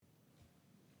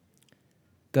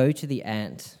Go to the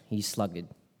ant, you sluggard.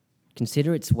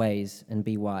 Consider its ways and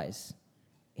be wise.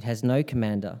 It has no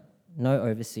commander, no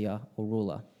overseer or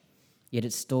ruler, yet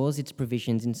it stores its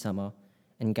provisions in summer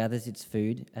and gathers its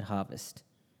food at harvest.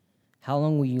 How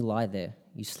long will you lie there,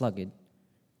 you sluggard?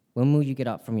 When will you get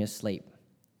up from your sleep?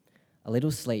 A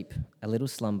little sleep, a little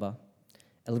slumber,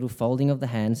 a little folding of the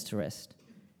hands to rest,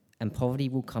 and poverty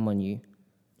will come on you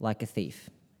like a thief,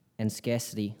 and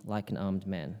scarcity like an armed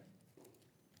man.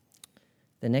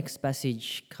 The next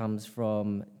passage comes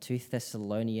from 2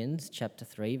 Thessalonians chapter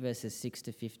 3, verses 6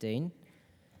 to 15,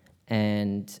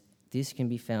 and this can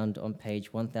be found on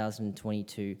page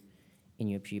 1022 in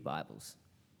your Pew Bibles.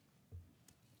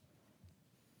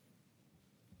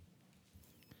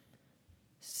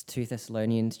 It's 2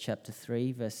 Thessalonians chapter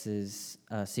 3, verses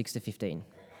 6 to 15.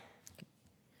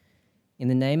 In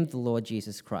the name of the Lord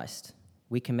Jesus Christ,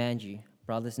 we command you,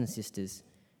 brothers and sisters,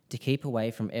 to keep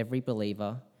away from every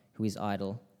believer who is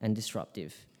idle and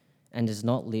disruptive and does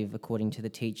not live according to the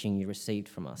teaching you received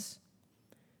from us.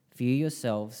 For you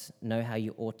yourselves know how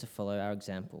you ought to follow our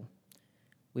example.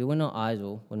 We were not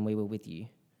idle when we were with you,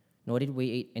 nor did we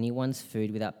eat anyone's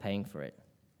food without paying for it.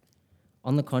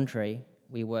 On the contrary,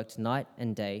 we worked night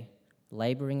and day,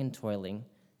 laboring and toiling,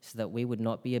 so that we would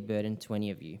not be a burden to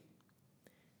any of you.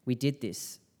 We did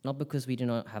this not because we do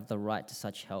not have the right to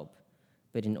such help,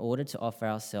 but in order to offer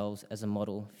ourselves as a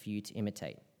model for you to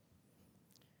imitate.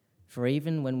 For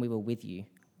even when we were with you,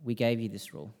 we gave you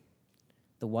this rule: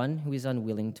 the one who is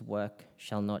unwilling to work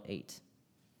shall not eat.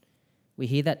 We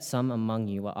hear that some among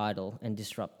you are idle and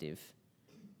disruptive.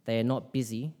 They are not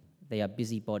busy, they are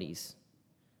busybodies.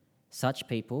 Such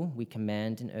people we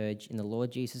command and urge in the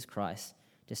Lord Jesus Christ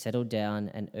to settle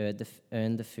down and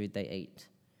earn the food they eat.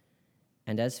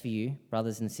 And as for you,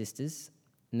 brothers and sisters,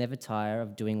 never tire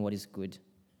of doing what is good.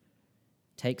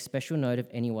 Take special note of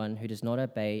anyone who does not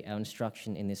obey our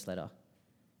instruction in this letter.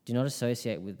 Do not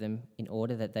associate with them in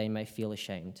order that they may feel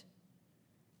ashamed.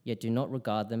 Yet do not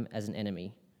regard them as an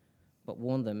enemy, but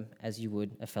warn them as you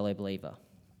would a fellow believer.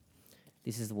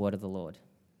 This is the word of the Lord.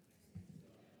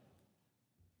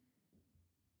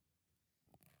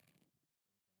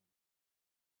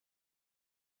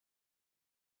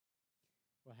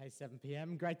 Well, hey, 7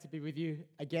 p.m. Great to be with you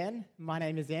again. My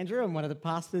name is Andrew. I'm one of the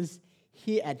pastors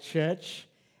here at church.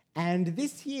 And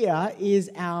this year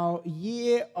is our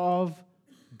year of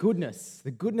goodness, the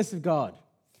goodness of God.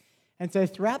 And so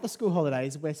throughout the school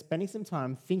holidays, we're spending some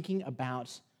time thinking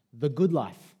about the good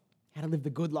life, how to live the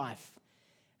good life.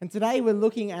 And today we're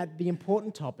looking at the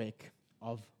important topic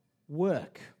of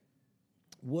work.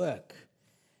 Work.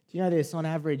 Do you know this? On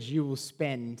average, you will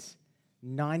spend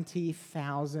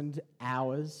 90,000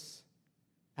 hours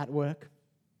at work.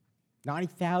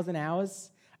 90,000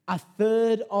 hours. A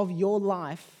third of your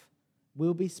life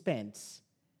will be spent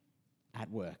at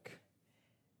work.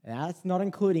 Now, that's not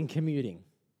including commuting.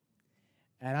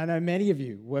 And I know many of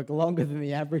you work longer than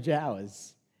the average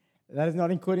hours. That is not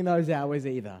including those hours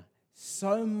either.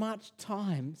 So much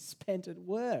time spent at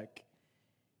work.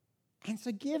 And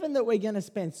so given that we're going to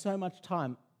spend so much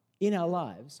time in our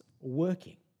lives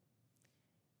working,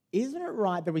 isn't it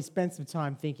right that we spend some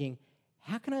time thinking,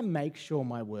 how can I make sure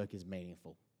my work is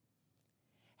meaningful?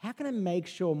 How can I make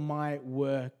sure my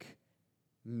work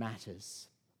matters?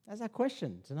 That's our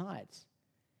question tonight.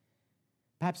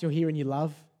 Perhaps you're here and you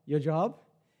love your job.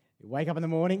 You wake up in the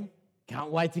morning,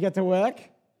 can't wait to get to work.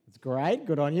 It's great,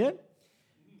 good on you.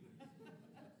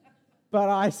 But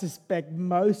I suspect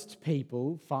most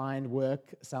people find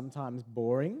work sometimes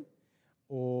boring,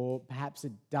 or perhaps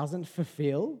it doesn't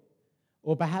fulfill.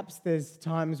 Or perhaps there's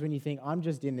times when you think, I'm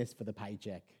just in this for the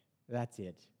paycheck. That's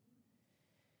it.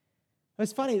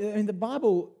 It's funny, the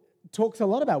Bible talks a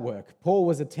lot about work. Paul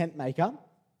was a tent maker.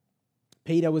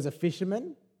 Peter was a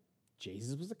fisherman.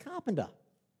 Jesus was a carpenter.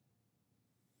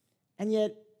 And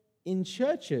yet, in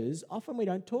churches, often we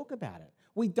don't talk about it.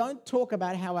 We don't talk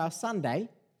about how our Sunday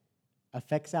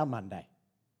affects our Monday.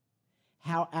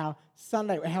 How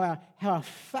our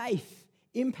faith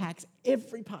impacts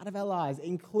every part of our lives,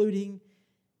 including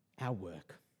our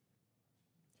work.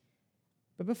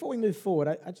 But before we move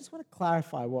forward, I just want to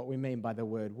clarify what we mean by the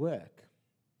word work.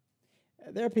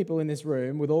 There are people in this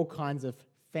room with all kinds of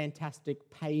fantastic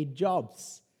paid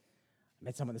jobs. I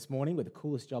met someone this morning with the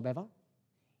coolest job ever.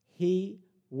 He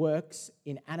works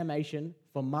in animation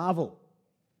for Marvel.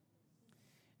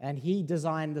 And he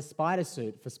designed the spider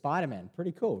suit for Spider-Man.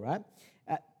 Pretty cool, right?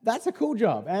 That's a cool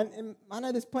job. And I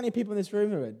know there's plenty of people in this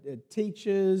room who are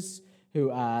teachers,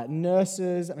 who are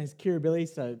nurses. I mean, it's curability,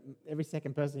 so every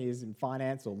second person is in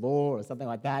finance or law or something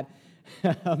like that.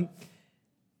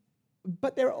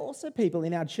 But there are also people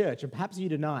in our church, and perhaps you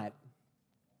tonight,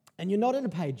 and you're not in a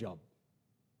paid job.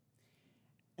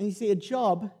 And you see, a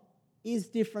job is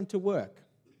different to work.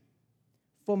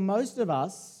 For most of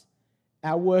us,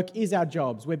 our work is our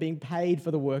jobs. We're being paid for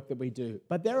the work that we do.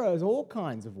 But there is all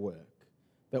kinds of work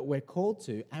that we're called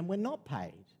to and we're not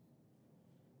paid.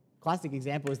 Classic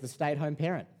example is the stay-at-home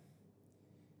parent.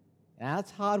 Now, that's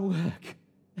hard work.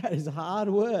 That is hard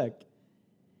work.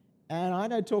 And I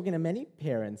know, talking to many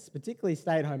parents, particularly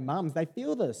stay-at-home mums, they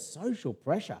feel the social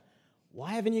pressure.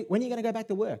 When are you going to go back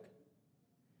to work?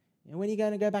 When are you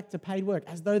going to go back to paid work?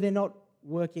 As though they're not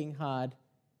working hard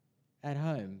at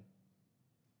home.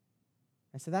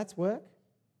 And so that's work.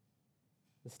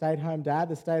 The stay-at-home dad,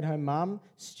 the stay-at-home mum,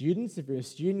 students, if you're a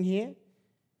student here,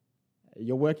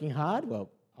 you're working hard.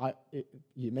 Well,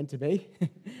 you're meant to be.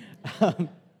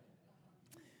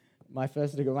 My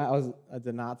first degree, I was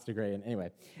an arts degree, and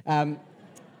anyway.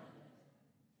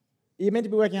 You're meant to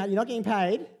be working hard. You're not getting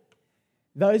paid.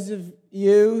 Those of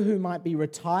you who might be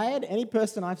retired, any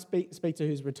person I speak to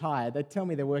who's retired, they tell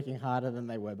me they're working harder than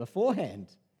they were beforehand.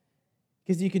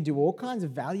 Because you can do all kinds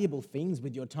of valuable things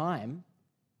with your time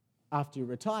after you're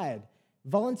retired.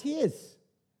 Volunteers.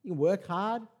 You can work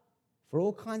hard for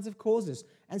all kinds of causes.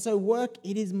 And so work,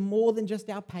 it is more than just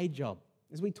our paid job.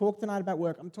 As we talk tonight about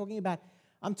work, I'm talking about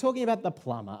the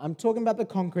plumber. I'm talking about the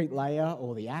concrete layer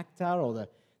or the actor or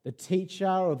the teacher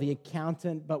or the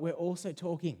accountant, but we're also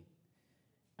talking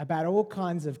about all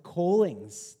kinds of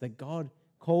callings that God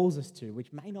calls us to,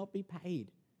 which may not be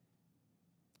paid,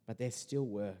 but they're still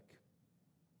work.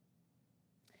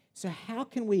 So how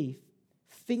can we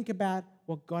think about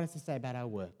what God has to say about our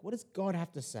work? What does God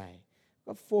have to say? I've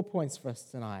got 4 points for us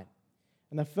tonight.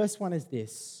 And the first one is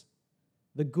this: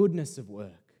 the goodness of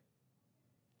work.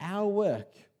 Our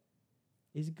work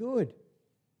is good.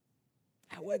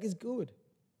 Our work is good.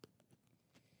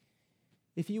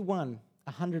 If you won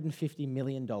 $150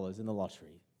 million in the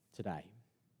lottery today,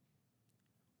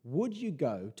 would you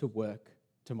go to work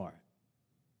tomorrow?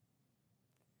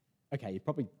 Okay, you'd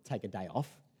probably take a day off,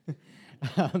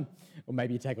 or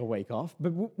maybe you take a week off,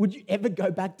 but would you ever go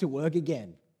back to work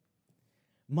again?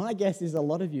 My guess is a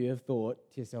lot of you have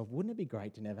thought to yourself, wouldn't it be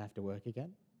great to never have to work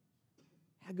again?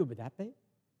 How good would that be?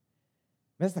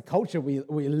 That's the culture we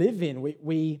live in.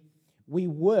 We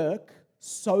work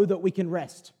so that we can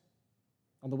rest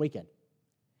on the weekend,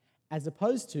 as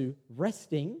opposed to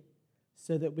resting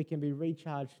so that we can be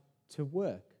recharged to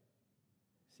work.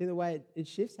 See the way it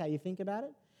shifts how you think about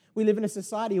it? We live in a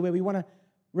society where we want to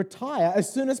retire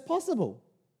as soon as possible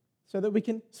so that we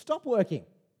can stop working,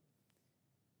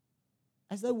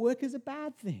 as though work is a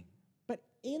bad thing. But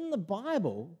in the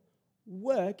Bible,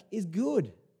 work is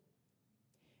good.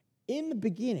 In the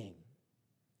beginning,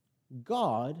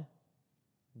 God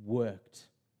worked.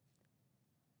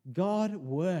 God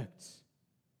worked.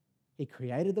 He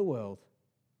created the world,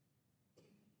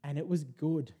 and it was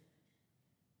good.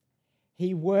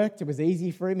 He worked. It was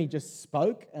easy for him. He just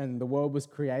spoke, and the world was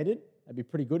created. It'd be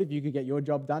pretty good if you could get your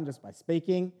job done just by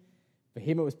speaking. For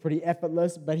him, it was pretty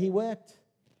effortless, but he worked.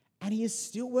 And he is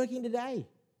still working today.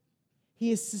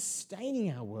 He is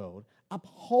sustaining our world,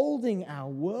 upholding our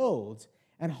world,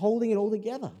 and holding it all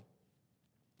together.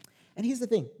 And here's the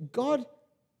thing. God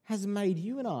has made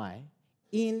you and I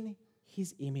in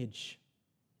his image.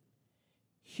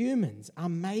 Humans are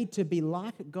made to be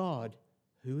like God,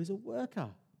 who is a worker.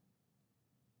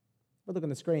 We'll look on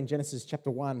the screen, Genesis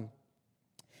chapter 1.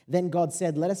 Then God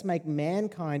said, "Let us make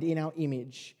mankind in our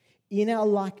image, in our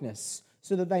likeness,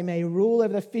 so that they may rule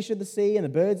over the fish of the sea and the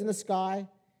birds in the sky,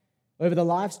 over the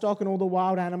livestock and all the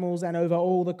wild animals, and over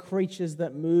all the creatures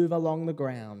that move along the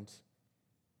ground."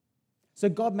 So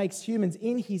God makes humans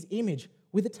in his image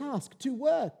with a task: to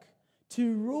work,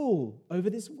 to rule over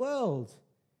this world.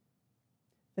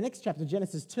 The next chapter,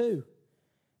 Genesis 2,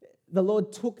 the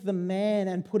Lord took the man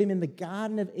and put him in the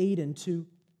Garden of Eden to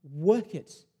work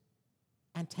it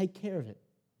and take care of it.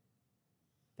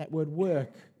 That word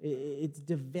work, it's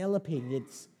developing,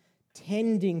 it's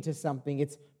tending to something,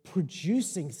 it's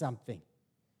producing something.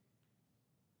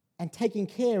 And taking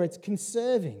care, it's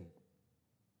conserving.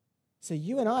 So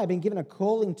you and I have been given a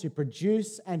calling to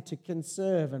produce and to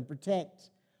conserve and protect.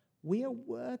 We are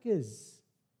workers.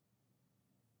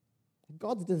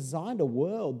 God's designed a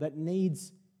world that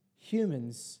needs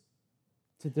humans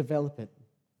to develop it.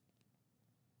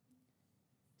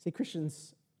 See,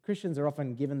 Christians are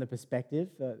often given the perspective,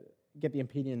 get the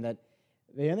opinion that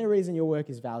the only reason your work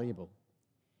is valuable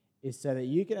is so that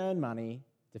you can earn money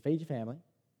to feed your family,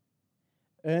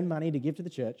 earn money to give to the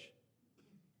church,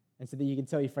 and so that you can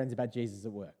tell your friends about Jesus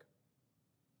at work.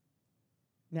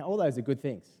 Now, all those are good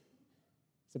things.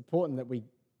 It's important that we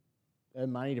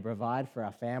earn money to provide for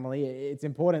our family. It's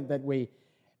important that we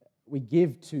we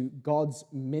give to God's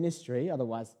ministry.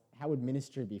 Otherwise, how would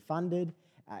ministry be funded?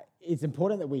 It's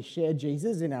important that we share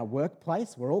Jesus in our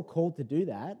workplace. We're all called to do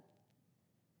that.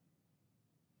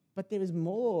 But there is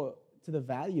more to the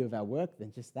value of our work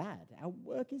than just that. Our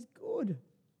work is good. Do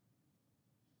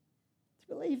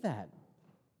you believe that?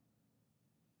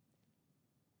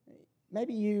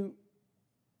 Maybe you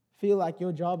feel like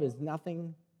your job is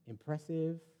nothing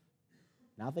impressive,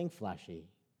 nothing flashy,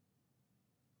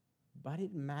 but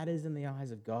it matters in the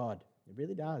eyes of God. It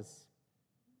really does.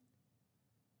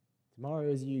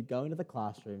 Tomorrow, as you go into the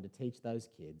classroom to teach those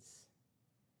kids,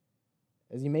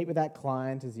 as you meet with that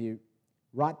client, as you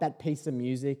write that piece of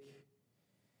music,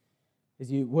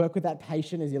 as you work with that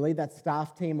patient, as you lead that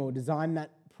staff team or design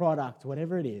that product,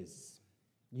 whatever it is,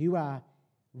 you are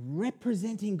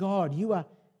representing God. You are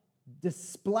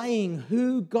displaying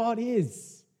who God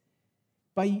is.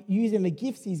 By using the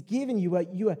gifts He's given you,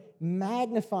 you are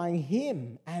magnifying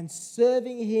Him and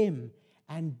serving Him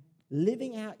and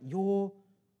living out your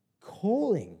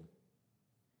calling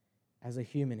as a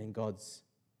human in God's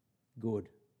good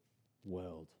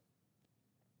world.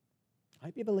 I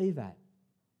hope you believe that.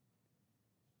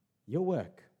 Your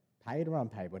work, paid or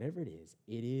unpaid, whatever it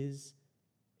is,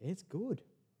 it's good.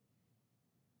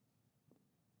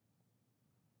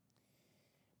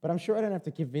 But I'm sure I don't have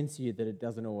to convince you that it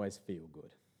doesn't always feel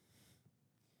good.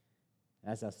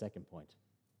 That's our second point,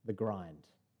 the grind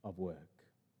of work.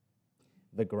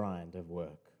 The grind of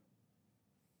work.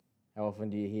 How often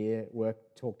do you hear work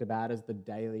talked about as the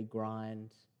daily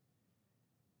grind?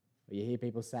 Or you hear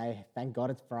people say, thank God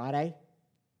it's Friday?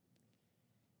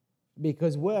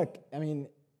 Because work,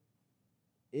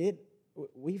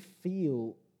 we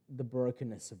feel the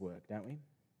brokenness of work, don't we?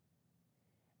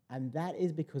 And that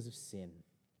is because of sin.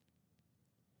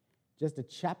 Just a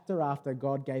chapter after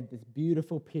God gave this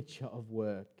beautiful picture of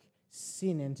work,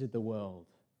 sin entered the world.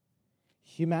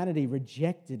 Humanity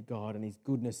rejected God and His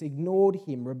goodness, ignored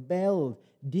Him, rebelled,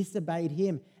 disobeyed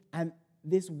Him, and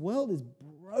this world is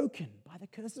broken by the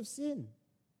curse of sin.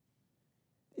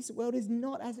 This world is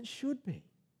not as it should be.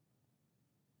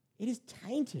 It is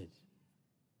tainted.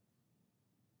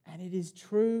 And it is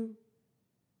true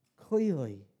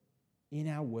clearly in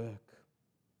our work.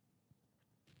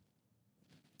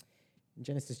 In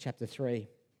Genesis chapter 3,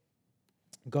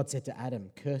 God said to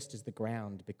Adam, "Cursed is the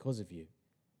ground because of you.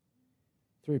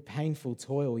 Through painful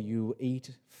toil you will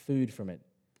eat food from it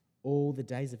all the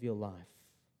days of your life."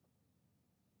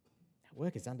 Our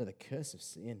work is under the curse of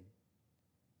sin.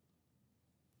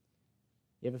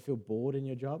 You ever feel bored in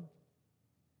your job?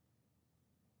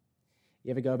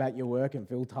 You ever go about your work and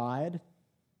feel tired?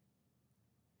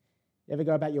 You ever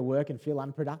go about your work and feel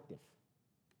unproductive?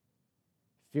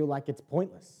 Feel like it's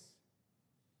pointless?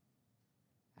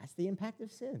 That's the impact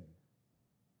of sin.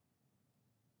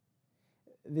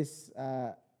 This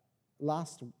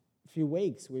last few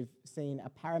weeks, we've seen a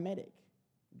paramedic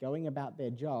going about their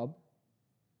job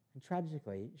and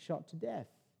tragically shot to death.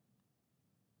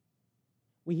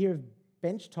 We hear of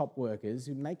benchtop workers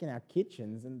who make in our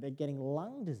kitchens and they're getting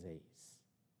lung disease.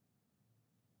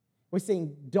 We're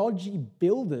seeing dodgy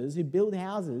builders who build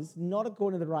houses not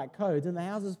according to the right codes and the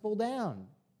houses fall down.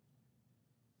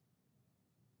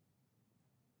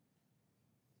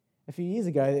 A few years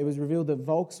ago, it was revealed that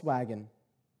Volkswagen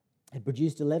had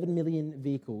produced 11 million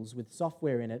vehicles with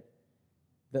software in it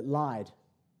that lied.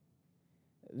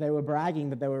 They were bragging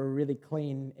that they were a really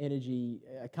clean energy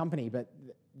company, but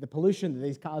the pollution that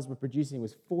these cars were producing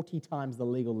was 40 times the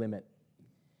legal limit.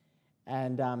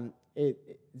 And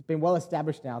it's been well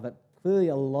established now that clearly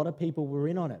a lot of people were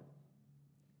in on it.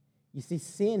 You see,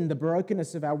 sin, the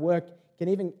brokenness of our work, can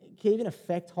even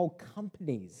affect whole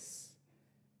companies.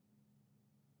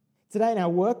 Today in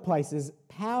our workplaces,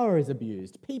 power is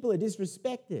abused. People are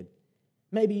disrespected.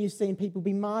 Maybe you've seen people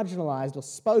be marginalized or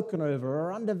spoken over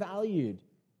or undervalued.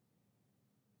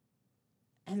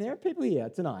 And there are people here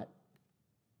tonight,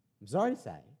 I'm sorry to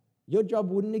say, your job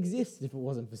wouldn't exist if it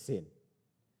wasn't for sin.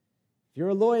 If you're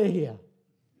a lawyer here,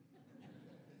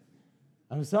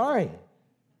 I'm sorry.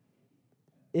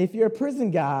 If you're a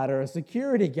prison guard or a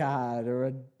security guard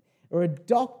or a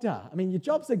doctor, your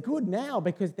jobs are good now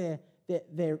because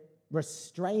they're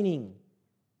restraining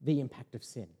the impact of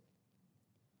sin.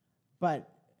 But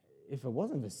if it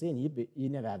wasn't for sin,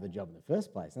 you'd never have the job in the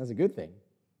first place. And that's a good thing.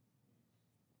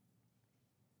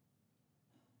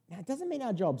 Now, it doesn't mean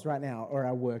our jobs right now or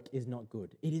our work is not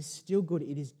good. It is still good.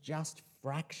 It is just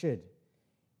fractured.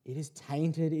 It is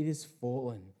tainted. It is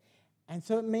fallen. And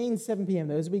so it means 7 p.m.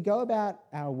 that as we go about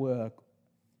our work,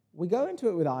 we go into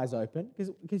it with eyes open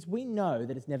because we know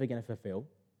that it's never going to fulfill.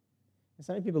 And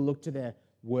so many people look to their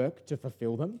work to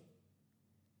fulfill them.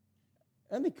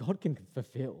 only God can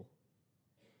fulfill.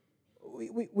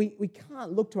 We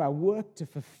can't look to our work to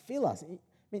fulfill us. I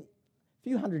mean, a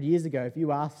few hundred years ago, if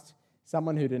you asked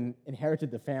someone who'd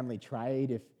inherited the family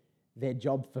trade if their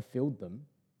job fulfilled them,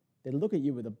 they'd look at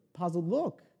you with a puzzled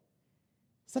look.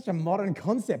 Such a modern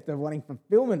concept of wanting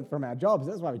fulfillment from our jobs.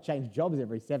 That's why we change jobs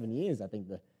every 7 years, I think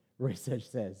the research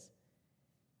says.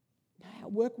 No, our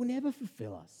work will never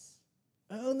fulfill us.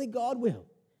 Only God will.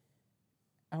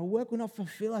 Our work will not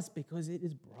fulfill us because it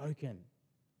is broken.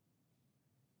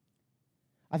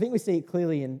 I think we see it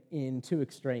clearly in two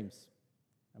extremes.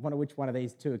 I wonder which one of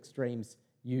these two extremes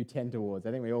you tend towards.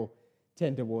 I think we all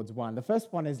tend towards one. The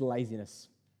first one is laziness.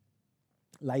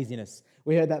 Laziness.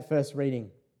 We heard that first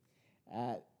reading.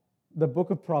 The book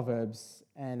of Proverbs,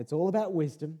 and it's all about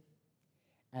wisdom.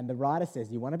 And the writer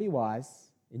says, you want to be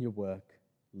wise in your work,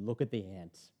 look at the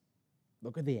ant.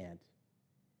 Look at the ant.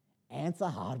 Ants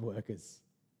are hard workers.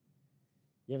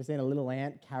 You ever seen a little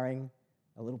ant carrying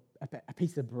a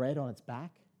piece of bread on its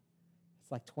back?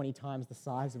 It's like 20 times the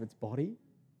size of its body.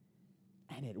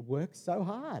 And it works so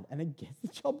hard, and it gets the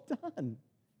job done.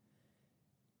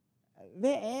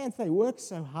 They're ants. They work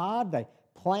so hard. They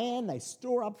plan. They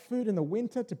store up food in the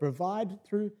winter to provide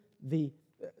through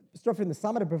store food in the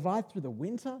summer to provide through the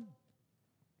winter.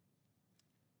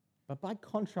 But by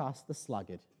contrast, the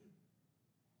sluggard,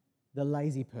 the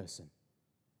lazy person,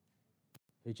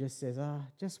 who just says,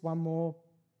 just one more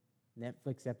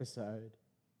Netflix episode.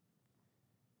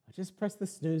 I just press the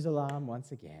snooze alarm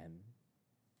once again.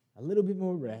 A little bit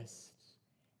more rest.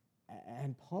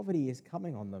 And poverty is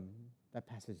coming on them, that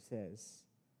passage says.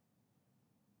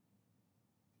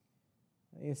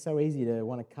 It's so easy to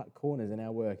want to cut corners in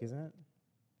our work, isn't it?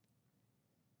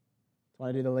 To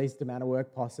want to do the least amount of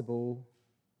work possible.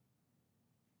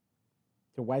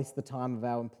 To waste the time of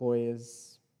our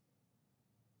employers.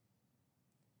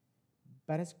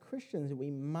 But as Christians,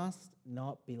 we must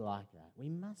not be like that. We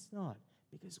must not,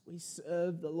 because we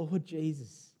serve the Lord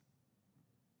Jesus.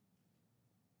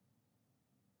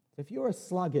 So if you're a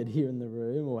sluggard here in the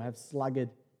room or have sluggard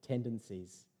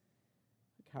tendencies,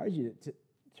 I encourage you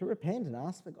to repent and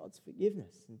ask for God's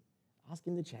forgiveness and ask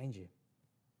Him to change you.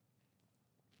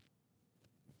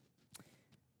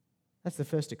 That's the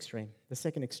first extreme. The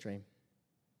second extreme,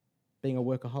 being a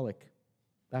workaholic.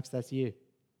 Perhaps that's you.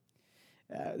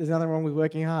 There's nothing wrong with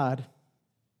working hard.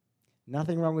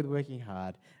 Nothing wrong with working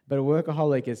hard. But a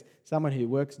workaholic is someone who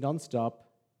works non-stop,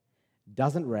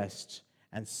 doesn't rest,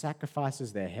 and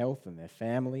sacrifices their health and their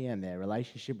family and their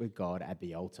relationship with God at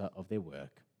the altar of their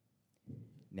work.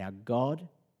 Now, God,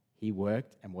 He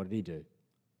worked, and what did He do?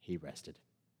 He rested.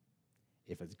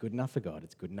 If it's good enough for God,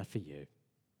 it's good enough for you.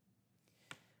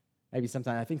 I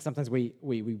think sometimes we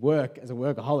work as a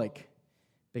workaholic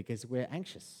because we're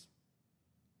anxious.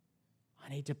 I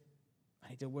need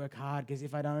to work hard because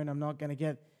if I don't, I'm not going to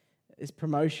get this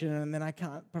promotion and then I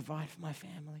can't provide for my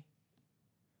family.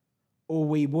 Or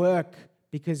we work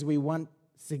because we want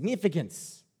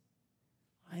significance.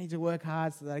 I need to work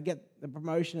hard so that I get the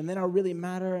promotion and then I'll really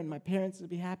matter and my parents will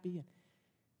be happy.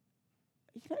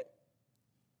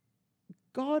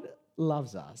 God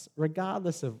loves us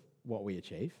regardless of what we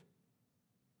achieve.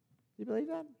 Do you believe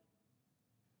that?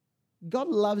 God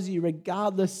loves you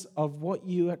regardless of what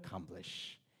you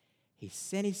accomplish. He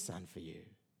sent His Son for you.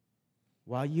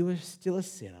 While you were still a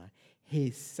sinner,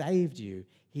 He saved you.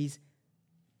 He's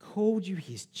called you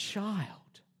His child.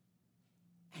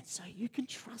 And so you can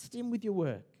trust Him with your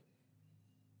work.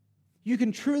 You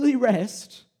can truly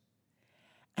rest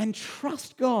and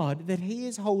trust God that He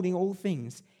is holding all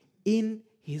things in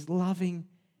His loving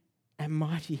and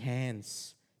mighty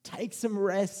hands. Take some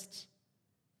rest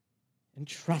and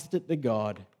trust it to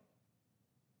God.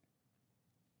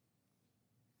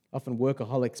 Often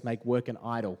workaholics make work an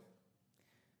idol.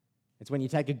 It's when you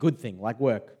take a good thing like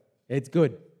work. It's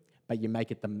good, but you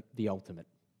make it the ultimate.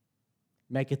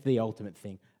 Make it the ultimate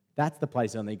thing. That's the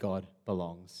place only God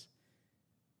belongs.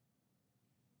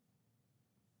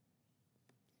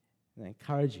 And I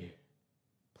encourage you,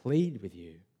 plead with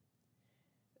you,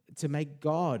 to make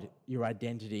God your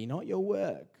identity, not your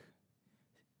work.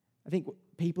 I think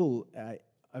people I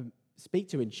speak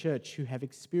to in church who have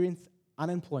experienced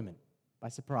unemployment by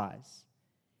surprise,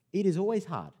 it is always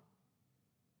hard.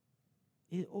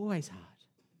 It is always hard.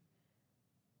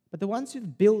 But the ones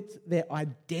who've built their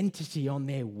identity on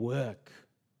their work,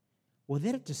 well,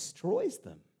 then it destroys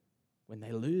them when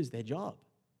they lose their job.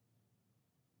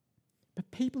 But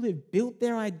people who've built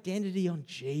their identity on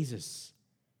Jesus,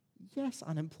 yes,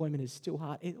 unemployment is still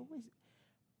hard,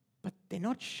 but they're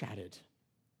not shattered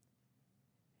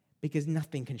because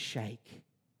nothing can shake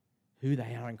who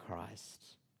they are in Christ.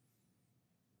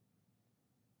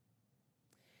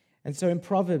 And so in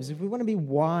Proverbs, if we want to be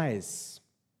wise,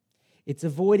 it's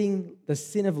avoiding the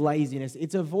sin of laziness.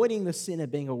 It's avoiding the sin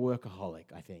of being a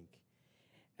workaholic, I think.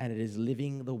 And it is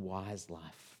living the wise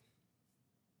life.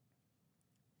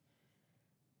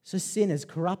 So sin has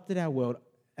corrupted our world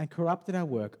and corrupted our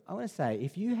work. I want to say,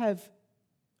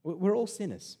 we're all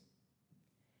sinners.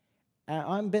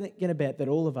 I'm going to bet that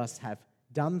all of us have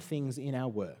done things in our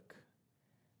work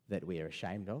that we are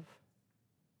ashamed of,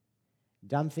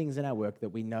 done things in our work that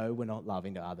we know we're not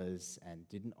loving to others and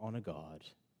didn't honor God,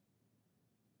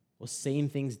 or seen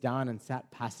things done and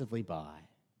sat passively by.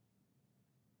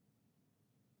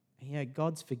 And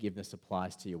God's forgiveness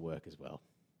applies to your work as well.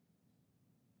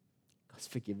 God's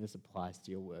forgiveness applies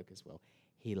to your work as well.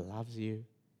 He loves you.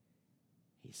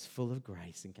 He's full of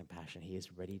grace and compassion. He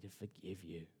is ready to forgive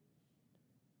you.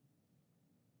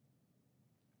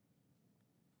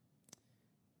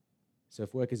 So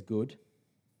if work is good,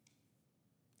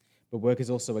 but work is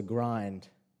also a grind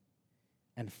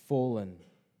and fallen,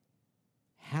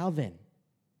 how then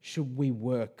should we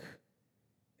work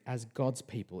as God's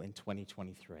people in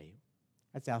 2023?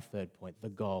 That's our third point, the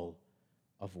goal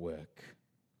of work.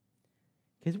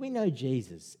 Because we know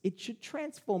Jesus, it should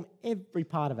transform every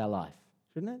part of our life,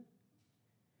 shouldn't it? Do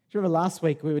you remember last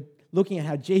week we were looking at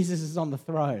how Jesus is on the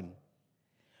throne,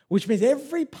 which means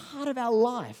every part of our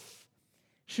life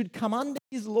should come under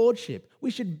his lordship. We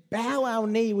should bow our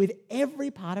knee with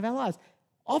every part of our lives.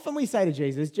 Often we say to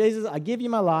Jesus, Jesus, I give you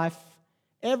my life,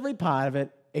 every part of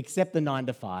it, except the 9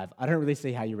 to 5. I don't really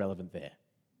see how you're relevant there.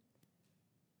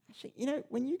 Actually,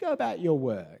 when you go about your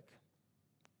work,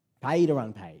 paid or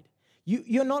unpaid,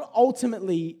 you're not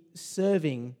ultimately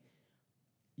serving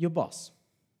your boss.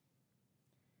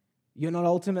 You're not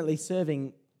ultimately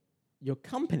serving your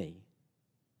company.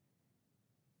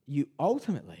 You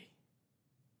ultimately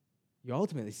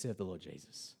serve the Lord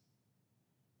Jesus.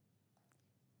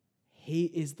 He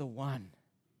is the one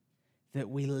that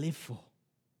we live for.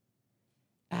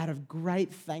 Out of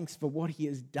great thanks for what he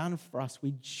has done for us,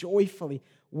 we joyfully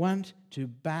want to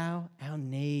bow our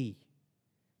knee.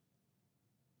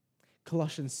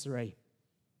 Colossians 3,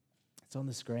 it's on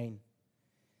the screen.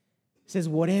 It says,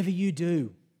 whatever you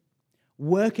do,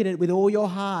 work at it with all your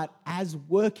heart as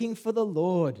working for the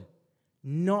Lord,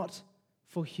 not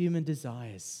for human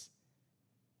desires.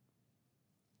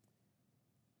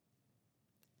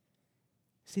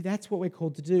 See, that's what we're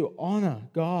called to do. Honor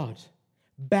God.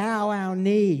 Bow our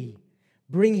knee.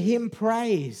 Bring him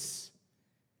praise.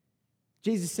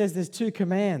 Jesus says there's 2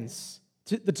 commands.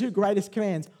 The 2 greatest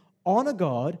commands. Honor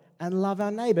God and love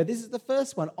our neighbor. This is the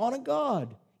first one. Honor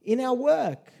God in our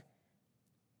work.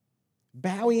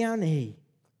 Bowing our knee.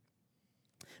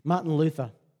 Martin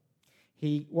Luther,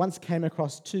 he once came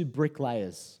across 2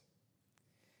 bricklayers.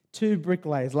 2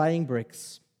 bricklayers laying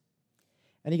bricks.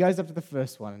 And he goes up to the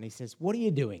first one and he says, what are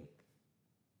you doing?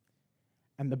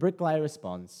 And the bricklayer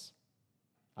responds,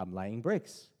 I'm laying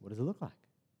bricks. What does it look like?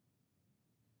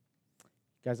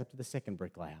 He goes up to the second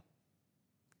bricklayer,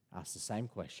 asks the same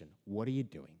question, what are you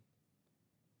doing?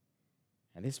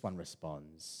 And this one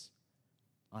responds,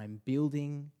 I'm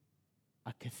building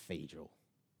a cathedral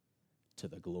to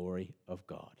the glory of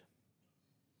God.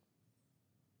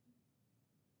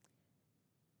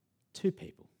 2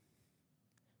 people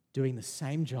doing the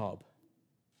same job,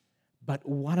 but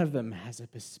one of them has a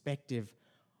perspective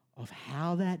of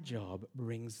how that job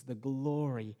brings the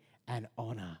glory and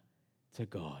honor to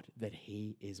God that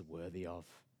he is worthy of.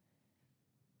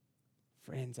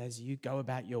 Friends, as you go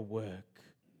about your work,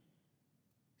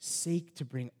 seek to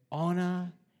bring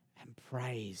honor and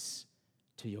praise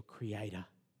to your Creator.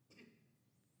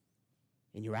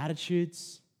 In your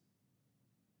attitudes,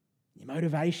 your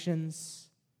motivations,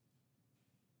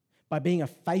 by being a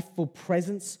faithful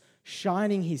presence,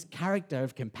 shining his character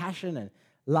of compassion and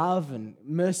love and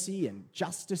mercy and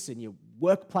justice in your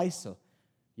workplace or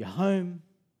your home,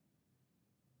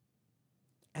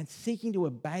 and seeking to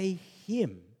obey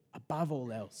him above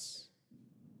all else.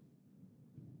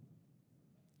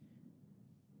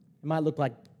 It might look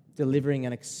like delivering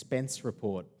an expense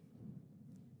report,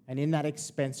 and in that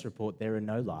expense report there are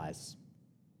no lies.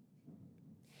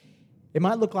 It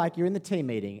might look like you're in the team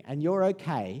meeting and you're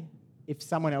okay if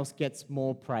someone else gets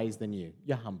more praise than you.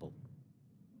 You're humble.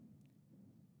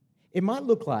 It might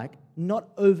look like not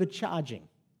overcharging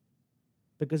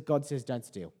because God says don't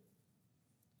steal.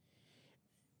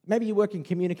 Maybe you work in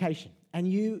communication and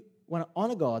you want to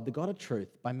honor God, the God of truth,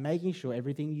 by making sure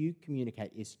everything you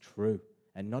communicate is true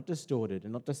and not distorted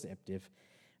and not deceptive.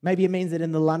 Maybe it means that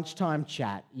in the lunchtime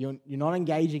chat, you're not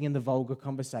engaging in the vulgar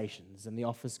conversations and the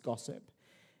office gossip.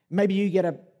 Maybe you get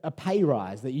a pay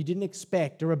rise that you didn't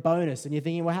expect or a bonus and you're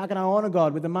thinking, well, how can I honor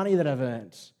God with the money that I've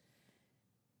earned?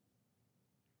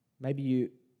 Maybe you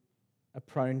are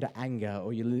prone to anger,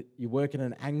 or you work in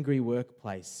an angry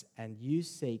workplace, and you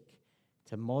seek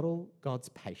to model God's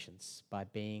patience by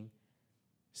being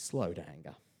slow to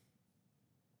anger.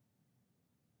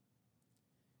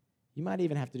 You might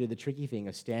even have to do the tricky thing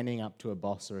of standing up to a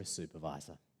boss or a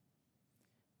supervisor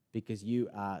because you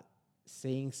are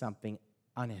seeing something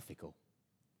unethical.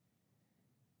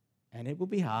 And it will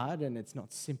be hard and it's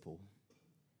not simple,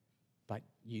 but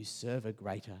you serve a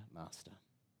greater master.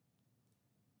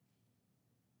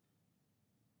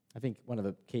 I think one of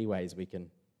the key ways we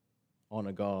can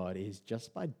honor God is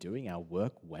just by doing our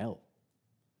work well.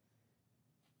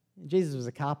 Jesus was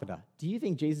a carpenter. Do you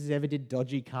think Jesus ever did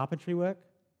dodgy carpentry work?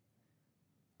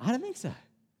 I don't think so.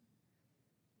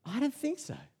 I don't think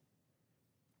so.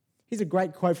 Here's a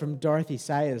great quote from Dorothy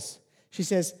Sayers. She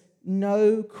says,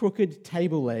 "No crooked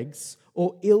table legs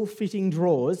or ill-fitting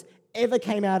drawers ever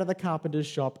came out of the carpenter's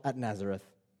shop at Nazareth.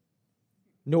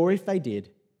 Nor if they did,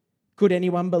 could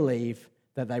anyone believe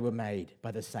that they were made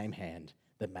by the same hand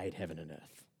that made heaven and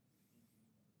earth."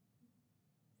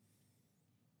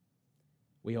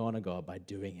 We honor God by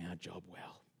doing our job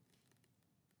well.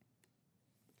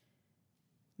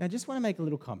 Now, I just want to make a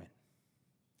little comment.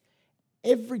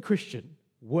 Every Christian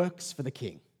works for the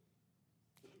King.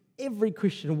 Every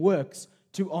Christian works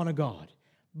to honor God.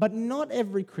 But not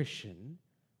every Christian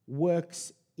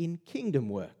works in kingdom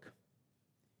work.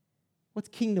 What's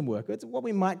kingdom work? It's what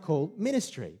we might call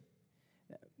ministry.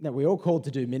 Now, we're all called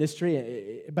to do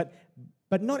ministry,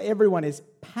 but not everyone is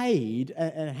paid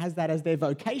and has that as their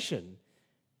vocation,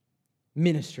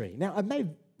 ministry. Now,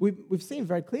 we've seen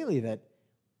very clearly that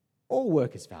all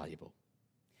work is valuable.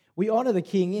 We honor the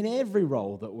King in every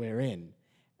role that we're in.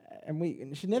 And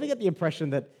we should never get the impression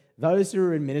that those who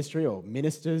are in ministry or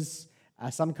ministers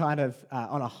are some kind of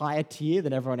on a higher tier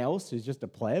than everyone else who's just a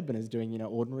pleb and is doing,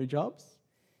 ordinary jobs.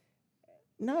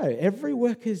 No, every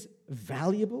work is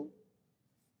valuable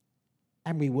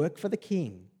and we work for the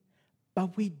King.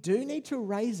 But we do need to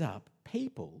raise up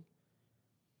people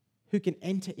who can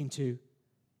enter into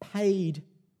paid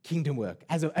kingdom work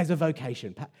as a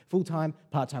vocation, full-time,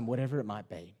 part-time, whatever it might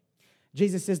be.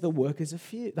 Jesus says the workers are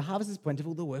few. The harvest is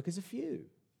plentiful, the workers are few.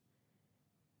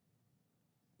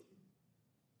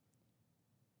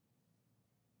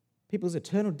 People's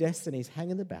eternal destinies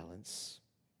hang in the balance.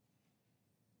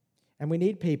 And we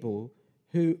need people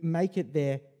who make it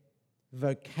their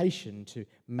vocation to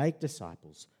make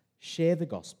disciples, share the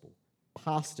gospel,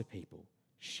 pastor people,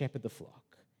 shepherd the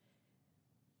flock.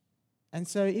 And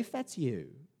so if that's you,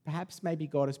 perhaps maybe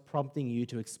God is prompting you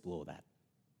to explore that.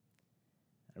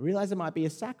 I realize it might be a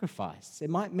sacrifice. It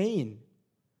might mean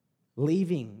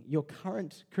leaving your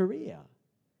current career.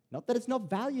 Not that it's not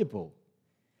valuable,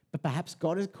 but perhaps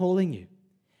God is calling you.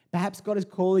 Perhaps God is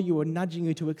calling you or nudging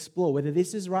you to explore whether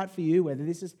this is right for you, whether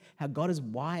this is how God has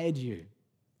wired you.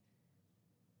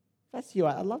 If that's you,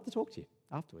 I'd love to talk to you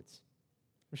afterwards.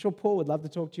 I'm sure Paul would love to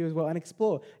talk to you as well and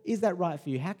explore. Is that right for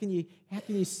you? How can you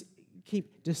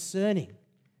keep discerning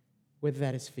whether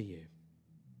that is for you?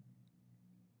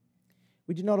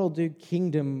 We do not all do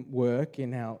kingdom work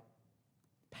in our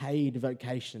paid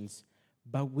vocations,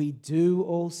 but we do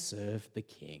all serve the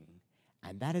King.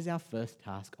 And that is our first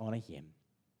task, honor him.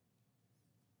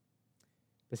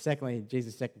 But secondly,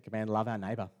 Jesus' second command, love our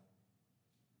neighbor.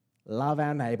 Love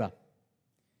our neighbor.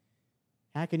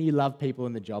 How can you love people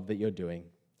in the job that you're doing?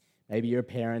 Maybe you're a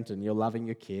parent and you're loving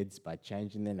your kids by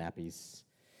changing their nappies.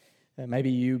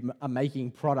 Maybe you are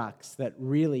making products that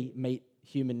really meet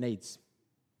human needs.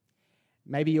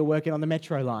 Maybe you're working on the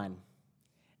metro line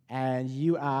and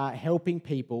you are helping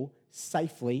people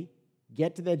safely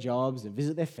get to their jobs and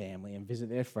visit their family and visit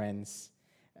their friends.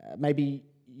 Maybe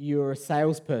you're a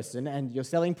salesperson and you're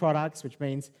selling products, which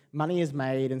means money is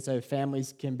made and so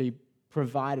families can be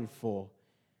provided for.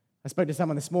 I spoke to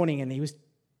someone this morning and he was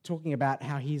talking about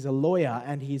how he's a lawyer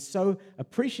and he's so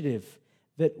appreciative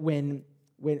that when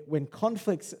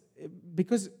conflicts,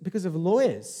 because of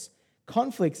lawyers,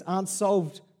 conflicts aren't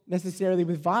solved necessarily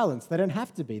with violence. They don't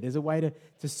have to be. There's a way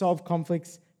to solve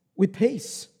conflicts with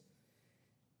peace.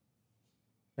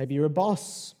 Maybe you're a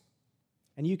boss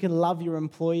and you can love your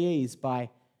employees by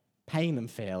paying them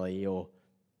fairly or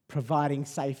providing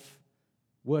safe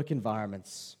work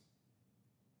environments.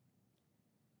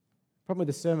 The problem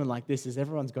with a sermon like this is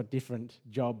everyone's got different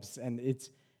jobs and it's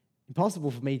impossible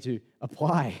for me to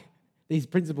apply these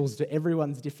principles to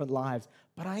everyone's different lives.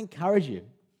 But I encourage you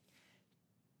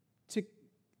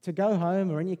to go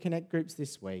home or in your Connect groups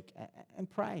this week and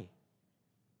pray.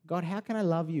 God, how can I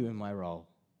love you in my role?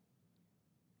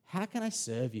 How can I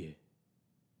serve you?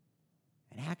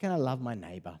 And how can I love my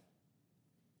neighbor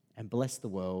and bless the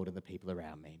world and the people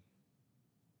around me?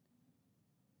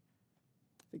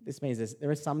 think this means there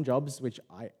are some jobs which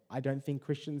I don't think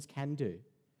Christians can do.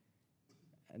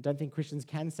 I don't think Christians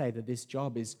can say that this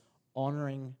job is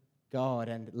honouring God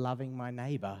and loving my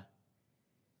neighbour.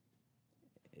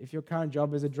 If your current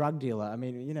job is a drug dealer, I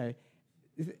mean, you know.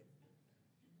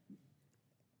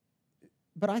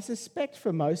 But I suspect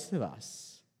for most of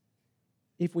us,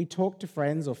 if we talked to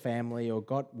friends or family or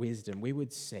got wisdom, we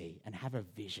would see and have a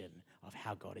vision of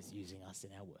how God is using us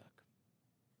in our work.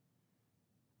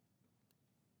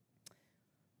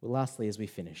 Well, lastly, as we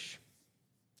finish,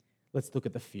 let's look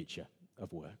at the future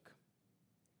of work.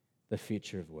 The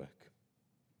future of work.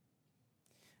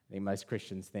 I think most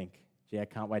Christians think, gee, I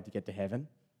can't wait to get to heaven,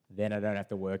 then I don't have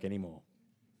to work anymore.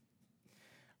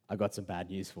 I got some bad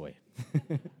news for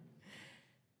you.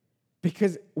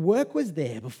 Because work was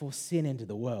there before sin entered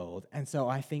the world, and so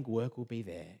I think work will be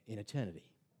there in eternity,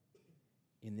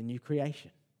 in the new creation.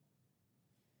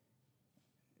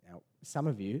 Now, some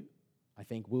of you, I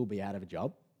think, will be out of a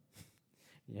job.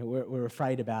 You know, we're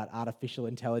afraid about artificial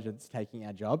intelligence taking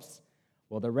our jobs.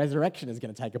 Well, the resurrection is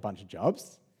going to take a bunch of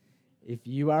jobs. If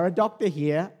you are a doctor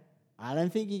here, I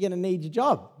don't think you're going to need your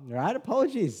job, right?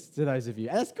 Apologies to those of you.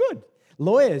 And that's good.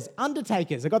 Lawyers,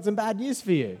 undertakers, I've got some bad news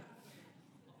for you.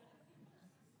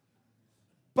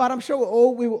 But I'm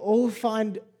sure we will all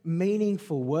find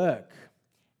meaningful work.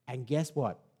 And guess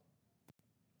what?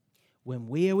 When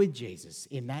we are with Jesus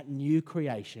in that new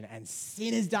creation and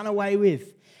sin is done away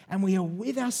with and we are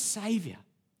with our Saviour,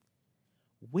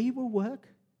 we will work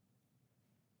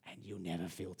and you'll never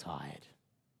feel tired.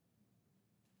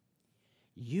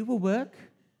 You will work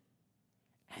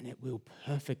and it will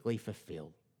perfectly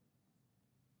fulfill.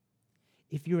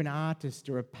 If you're an artist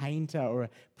or a painter or a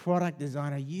product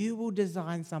designer, you will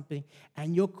design something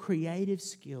and your creative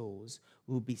skills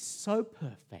will be so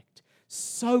perfect,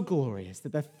 so glorious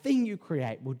that the thing you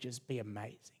create will just be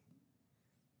amazing.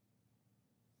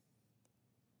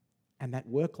 And that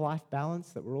work-life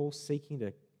balance that we're all seeking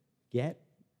to get,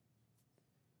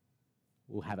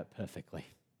 we'll have it perfectly.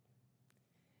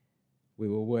 We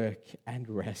will work and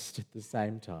rest at the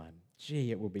same time.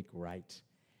 Gee, it will be great.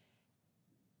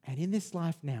 And in this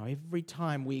life now, every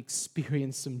time we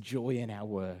experience some joy in our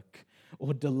work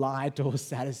or delight or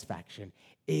satisfaction,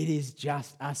 it is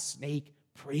just a sneak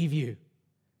preview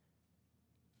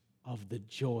of the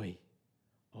joy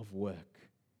of work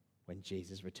when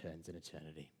Jesus returns in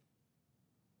eternity.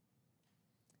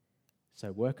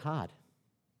 So work hard.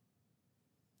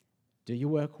 Do you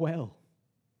work well?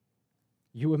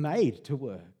 You were made to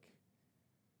work.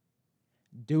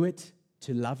 Do it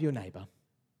to love your neighbour.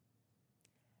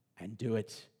 And do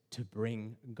it to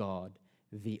bring God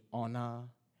the honor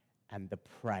and the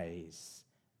praise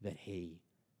that he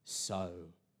so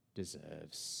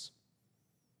deserves.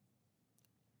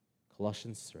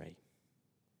 Colossians 3.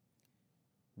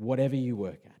 Whatever you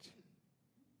work at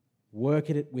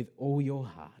it with all your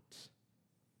heart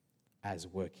as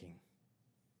working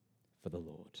for the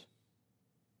Lord.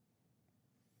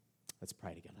 Let's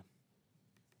pray together.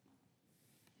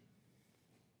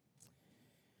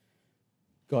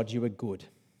 God, you are good,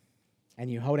 and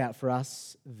you hold out for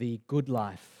us the good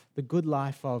life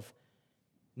of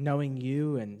knowing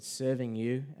you and serving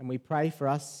you. And we pray for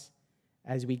us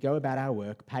as we go about our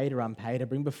work, paid or unpaid, to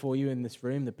bring before you in this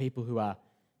room the people who are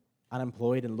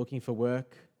unemployed and looking for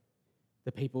work,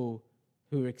 the people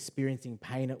who are experiencing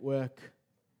pain at work.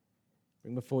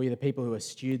 Bring before you the people who are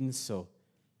students or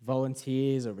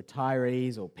volunteers or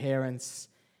retirees or parents.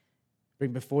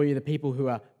 Bring before you the people who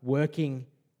are working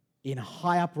in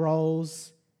high-up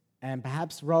roles and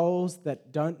perhaps roles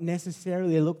that don't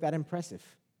necessarily look that impressive.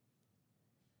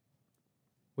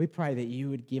 We pray that you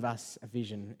would give us a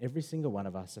vision, every single one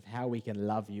of us, of how we can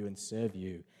love you and serve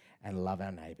you and love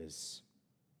our neighbours.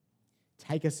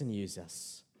 Take us and use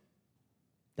us,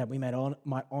 that we might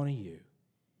honour you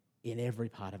in every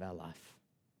part of our life.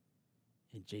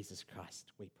 In Jesus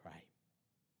Christ we pray.